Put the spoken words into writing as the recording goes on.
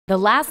The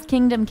Last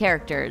Kingdom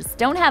characters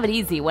don't have it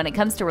easy when it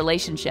comes to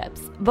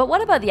relationships. But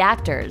what about the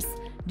actors?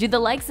 Do the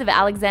likes of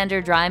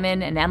Alexander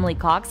Dreymon and Emily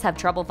Cox have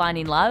trouble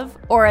finding love?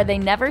 Or are they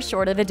never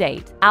short of a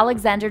date?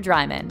 Alexander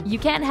Dreymon. You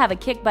can't have a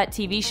kick-butt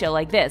TV show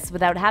like this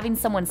without having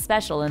someone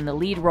special in the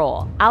lead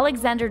role.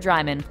 Alexander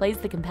Dreymon plays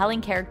the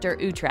compelling character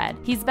Uhtred.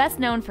 He's best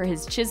known for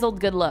his chiseled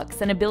good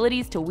looks and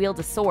abilities to wield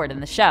a sword in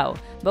the show.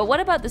 But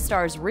what about the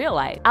star's real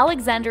life?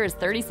 Alexander is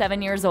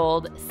 37 years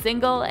old,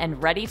 single,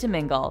 and ready to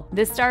mingle.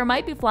 This star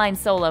might be flying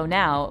solo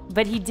now,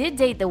 but he did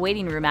date the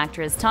waiting room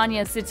actress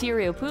Tanya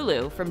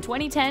Soteriou from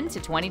 2010 to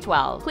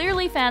 2012.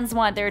 Clearly, fans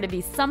want there to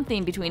be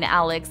something between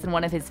Alex and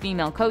one of his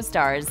female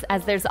co-stars,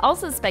 as there's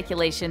also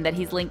speculation that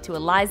he's linked to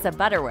Eliza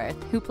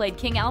Butterworth, who played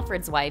King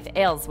Alfred's wife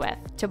Aelswith.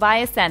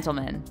 Tobias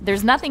Santelman.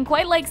 There's nothing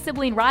quite like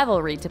sibling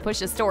rivalry to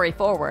push a story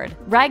forward.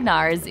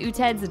 Ragnar is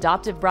Uhtred's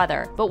adoptive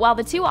brother, but while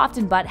the two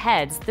often butt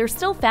heads, they're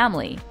still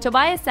family.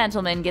 Tobias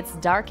Santelman gets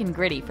dark and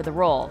gritty for the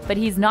role, but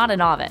he's not a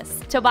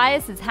novice.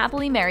 Tobias is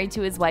happily married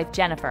to his wife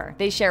Jennifer.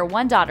 They share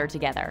one daughter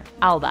together,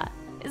 Alba.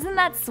 Isn't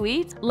that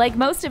sweet? Like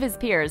most of his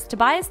peers,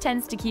 Tobias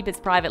tends to keep his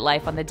private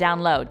life on the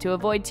down low to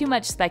avoid too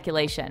much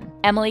speculation.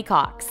 Emily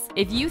Cox.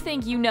 If you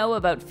think you know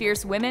about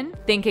fierce women,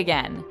 think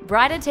again.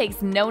 Brady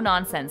takes no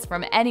nonsense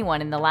from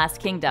anyone in The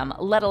Last Kingdom,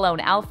 let alone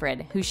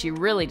Alfred, who she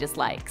really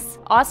dislikes.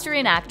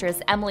 Austrian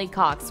actress Emily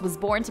Cox was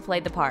born to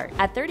play the part.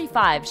 At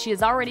 35, she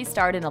has already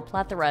starred in a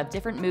plethora of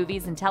different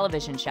movies and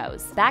television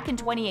shows. Back in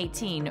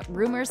 2018,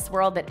 rumors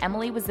swirled that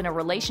Emily was in a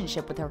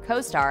relationship with her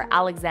co-star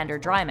Alexander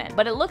Dreymon,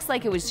 but it looks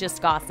like it was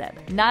just gossip.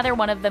 Neither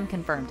one of them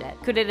confirmed it.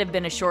 Could it have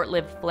been a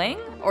short-lived fling?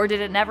 Or did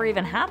it never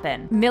even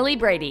happen? Millie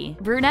Brady.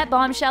 Brunette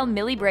bombshell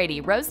Millie Brady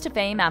rose to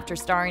fame after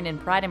starring in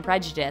Pride and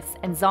Prejudice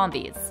and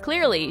Zombies.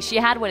 Clearly, she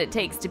had what it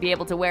takes to be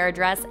able to wear a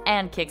dress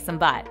and kick some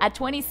butt. At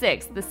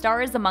 26, the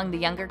star is among the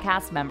younger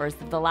cast members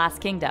of The Last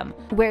Kingdom,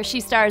 where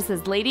she stars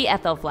as Lady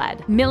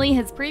Ethelfled. Millie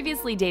has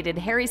previously dated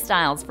Harry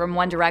Styles from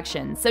One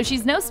Direction, so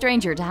she's no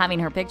stranger to having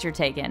her picture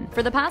taken.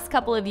 For the past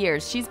couple of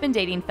years, she's been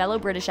dating fellow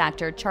British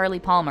actor Charlie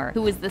Palmer,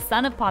 who is the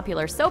son of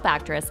popular soap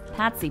actress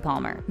Patsy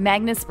Palmer.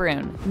 Magnus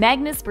Brun.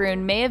 Magnus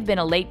Brun may have been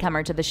a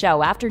latecomer to the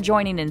show after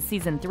joining in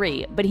season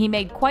 3, but he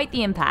made quite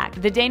the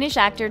impact. The Danish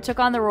actor took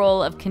on the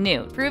role of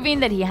Canute, proving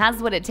that he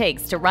has what it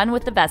takes to run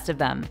with the best of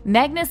them.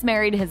 Magnus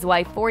married his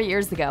wife 4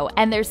 years ago,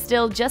 and they're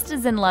still just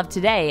as in love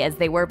today as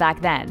they were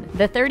back then.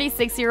 The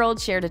 36-year-old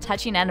shared a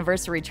touching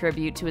anniversary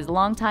tribute to his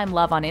longtime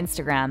love on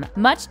Instagram,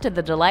 much to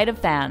the delight of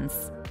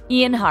fans.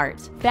 Ian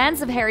Hart.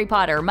 Fans of Harry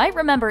Potter might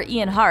remember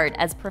Ian Hart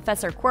as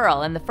Professor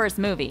Quirrell in the first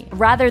movie.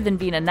 Rather than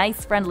being a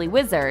nice, friendly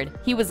wizard,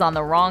 he was on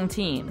the wrong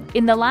team.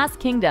 In The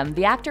Last Kingdom,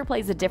 the actor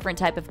plays a different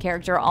type of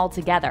character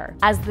altogether.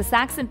 As the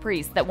Saxon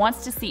priest that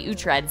wants to see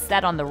Uhtred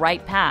set on the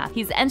right path,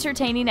 he's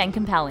entertaining and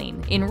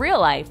compelling. In real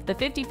life, the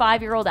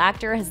 55-year-old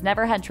actor has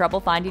never had trouble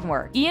finding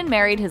work. Ian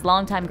married his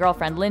longtime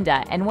girlfriend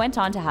Linda and went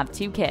on to have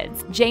 2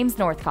 kids. James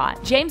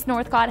Northcott. James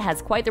Northcott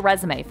has quite the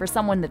resume for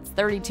someone that's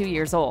 32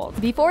 years old.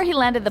 Before he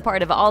landed the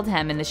part of Aldham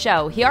in the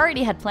show, he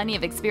already had plenty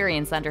of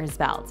experience under his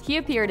belt. He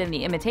appeared in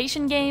The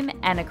Imitation Game,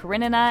 Anna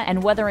Karenina,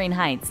 and Wuthering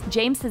Heights.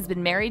 James has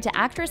been married to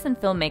actress and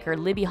filmmaker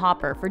Libby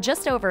Hopper for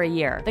just over a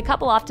year. The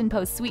couple often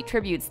post sweet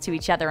tributes to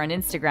each other on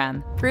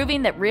Instagram,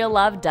 proving that real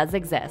love does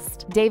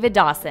exist. David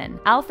Dawson.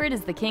 Alfred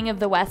is the king of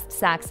the West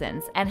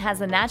Saxons and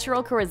has a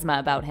natural charisma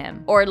about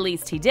him. Or at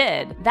least he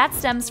did. That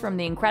stems from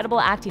the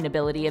incredible acting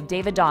ability of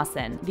David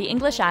Dawson. The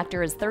English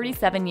actor is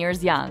 37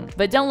 years young.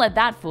 But don't let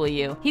that fool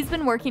you. He's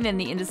been working in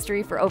the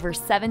industry for over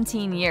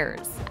 17 years.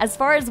 As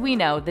far as we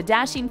know, the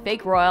dashing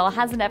fake royal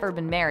hasn't ever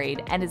been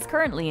married and is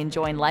currently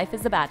enjoying life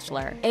as a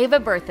bachelor. Ava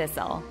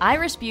Berthistle.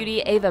 Irish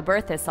beauty Ava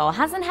Berthistle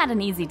hasn't had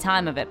an easy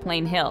time of it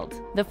plain Hild.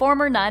 The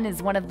former nun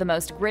is one of the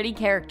most gritty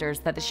characters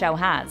that the show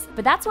has,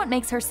 but that's what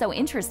makes her so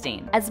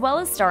interesting. As well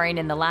as starring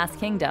in The Last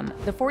Kingdom,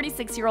 the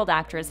 46-year-old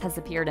actress has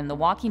appeared in The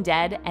Walking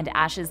Dead and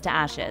Ashes to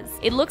Ashes.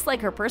 It looks like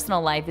her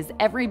personal life is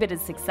every bit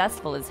as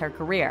successful as her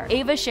career.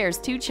 Ava shares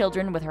 2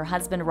 children with her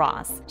husband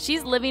Ross.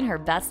 She's living her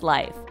best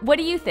life.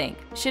 What do you think?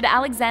 Should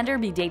Alexander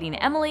be dating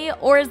Emily,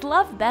 or is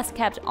love best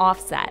kept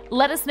offset?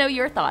 Let us know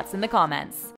your thoughts in the comments.